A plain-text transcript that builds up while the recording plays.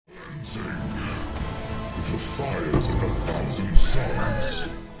The fires of 1,000 suns.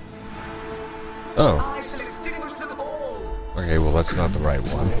 Oh. I shall extinguish them all. Okay, well that's not the right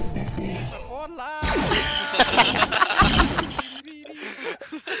one.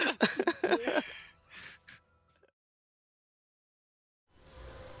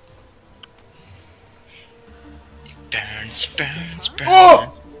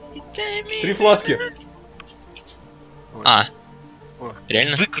 О! 3 фласки. А,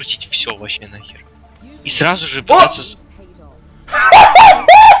 реально? Выкрутить все вообще нахер. И сразу же пытаться...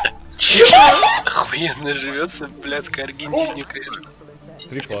 Чего? Охуенно живется в блядской Аргентине, конечно.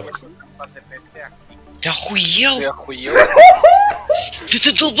 3 фласки. Ты охуел? Ты охуел?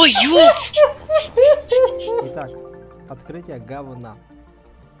 Ты долбоёб! Итак, открытие говна.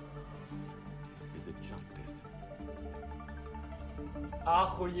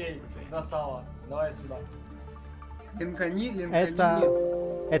 Охуеть, красава. Давай сюда. Линкани.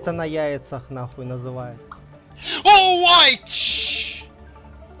 Это на яйцах нахуй называется. О, White!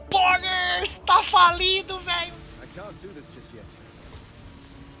 Borders, tá falido, velho!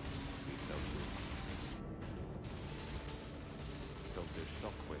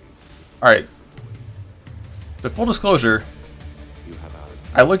 Alright. So full disclosure,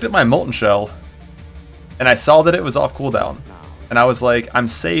 I looked at my molten shell and I saw that it was off cooldown. And I was like, I'm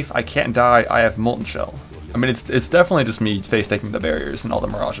safe, I can't die, I have molten shell. I mean, it's definitely just me face taking the barriers and all the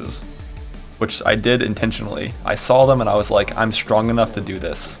mirages, which I did intentionally. I saw them and I was like, I'm strong enough to do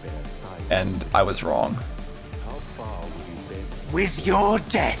this. And I was wrong. With your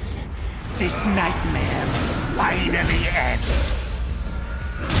death, this nightmare finally ends.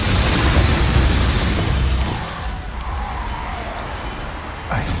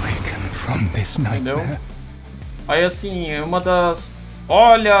 I awaken from this nightmare. Aí assim, uma das...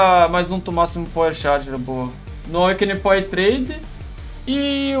 Olha, mais um do máximo Power Shard, boa. No Awakening Power Trade.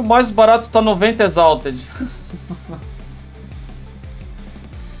 E o mais barato tá 90 Exalted.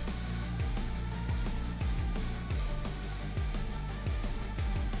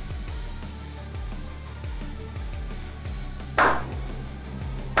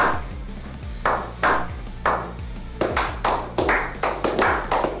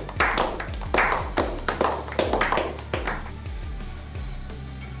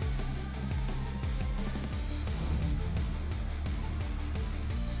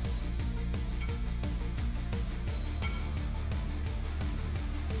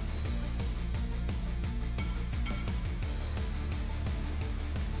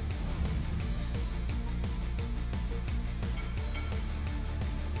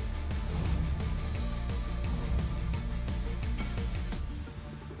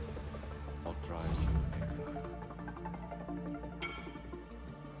 Exile.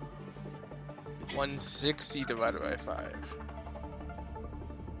 160 divided by 5.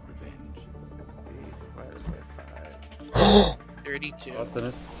 Revenge. 8 divided by 5.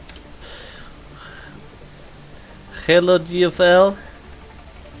 32. Hello, GFL.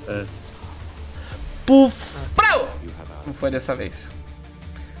 Puf! Brau! Não foi dessa vez.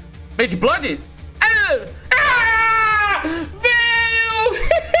 Bad Blood? Ah! Veio!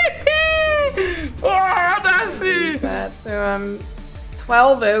 Oh, nasci! That, so I'm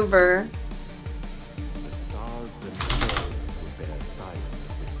 12 over.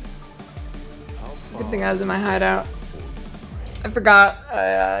 Good thing I was in my hideout. I forgot,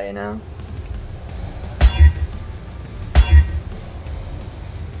 you know.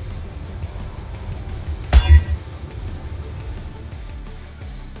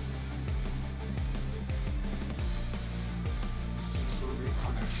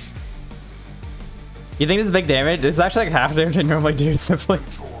 You think this is big damage? This is actually like half damage I normally do, simply.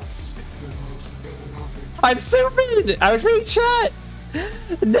 I'm stupid! I was reading chat!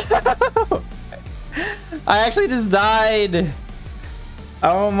 No! I actually just died!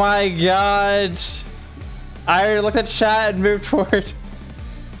 Oh my god! I looked at chat and moved forward.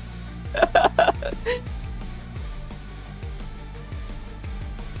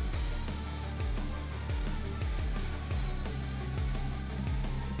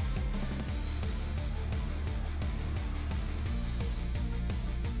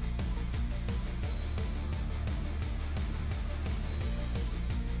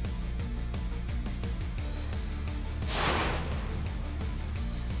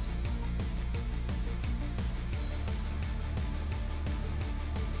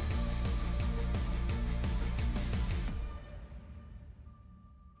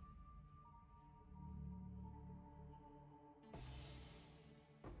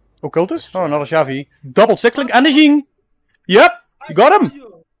 Occultus? Oh, another Shavi. Double six link and a Jing. Yep, you got him.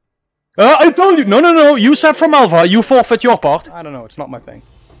 I told you. No. You said from Alpha, you forfeit your part. I don't know, it's not my thing.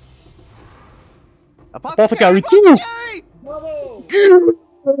 Apothecary 2!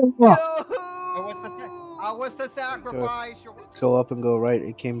 What's the sacrifice? Go up and go right.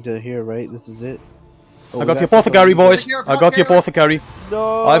 It came to here, right? This is it. I got the apothecary, boys. I got the apothecary.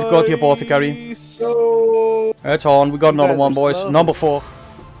 No. I've got the apothecary. No. It's on. We got another one, boys. slow. Number 4.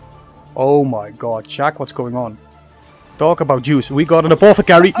 Oh my god, Shaq, what's going on? Talk about juice. We got an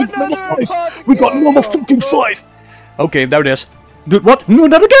apothecary. Number 5. We got number fucking 5. Okay, there it is. Dude, what? No,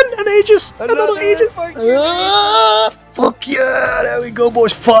 not again! An Aegis! Another Aegis! Fuck yeah! There we go,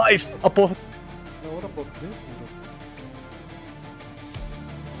 boys. 5. Apothecary. What about this?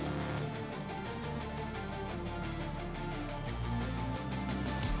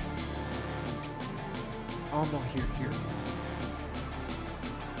 Oh no, here.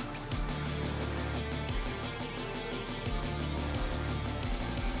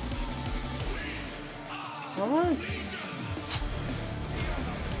 Alright.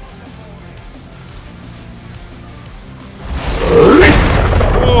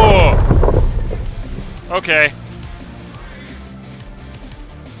 Okay.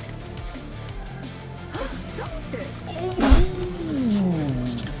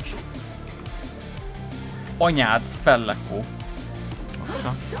 Anyád, spellekó.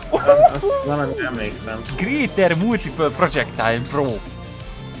 Nem emlékszem. Greater Multiple Projectile, bro.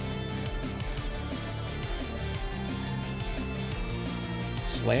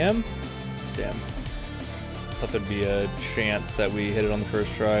 Slam? Damn. Thought there'd be a chance that we hit it on the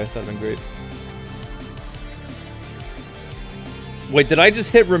first try. That'd been great. Wait, did I just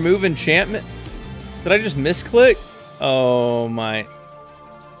hit remove enchantment? Did I just misclick? Oh my.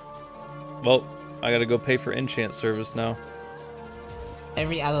 Well, I gotta go pay for enchant service now.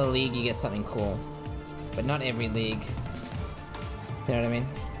 Every other league you get something cool, but not every league. You know what I mean?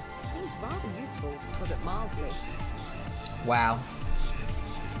 Seems rather useful, to put it mildly. Wow.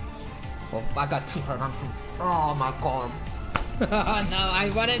 Well, I got 2 hunters. Oh my god. No,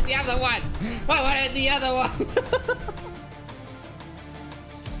 I wanted the other one. I wanted the other one.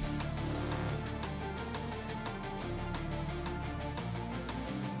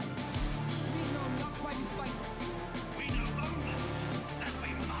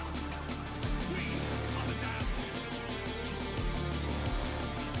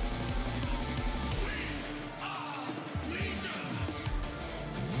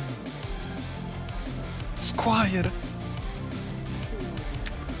 Squire!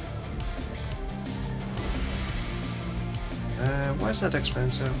 Why is that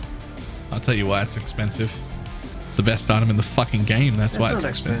expensive? I'll tell you why it's expensive. It's the best item in the fucking game. That's why it's not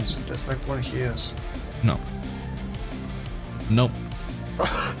expensive. That's like one here's. No. Nope.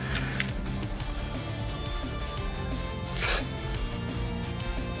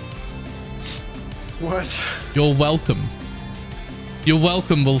 What? You're welcome. You're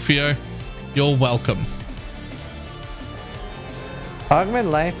welcome, Wolfio. You're welcome. Augment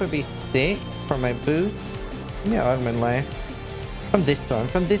life would be sick for my boots. Yeah, augment life. From this one,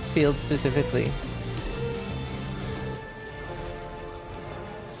 from this field specifically.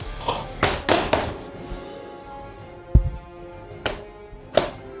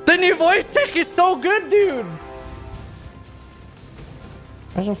 The new voice tech is so good, dude!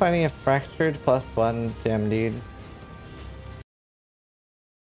 Imagine finding a fractured +1 gem, dude.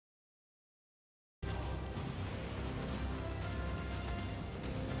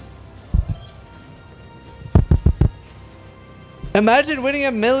 Imagine winning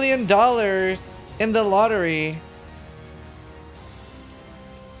 $1 million in the lottery.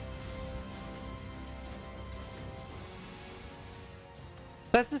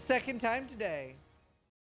 That's the second time today.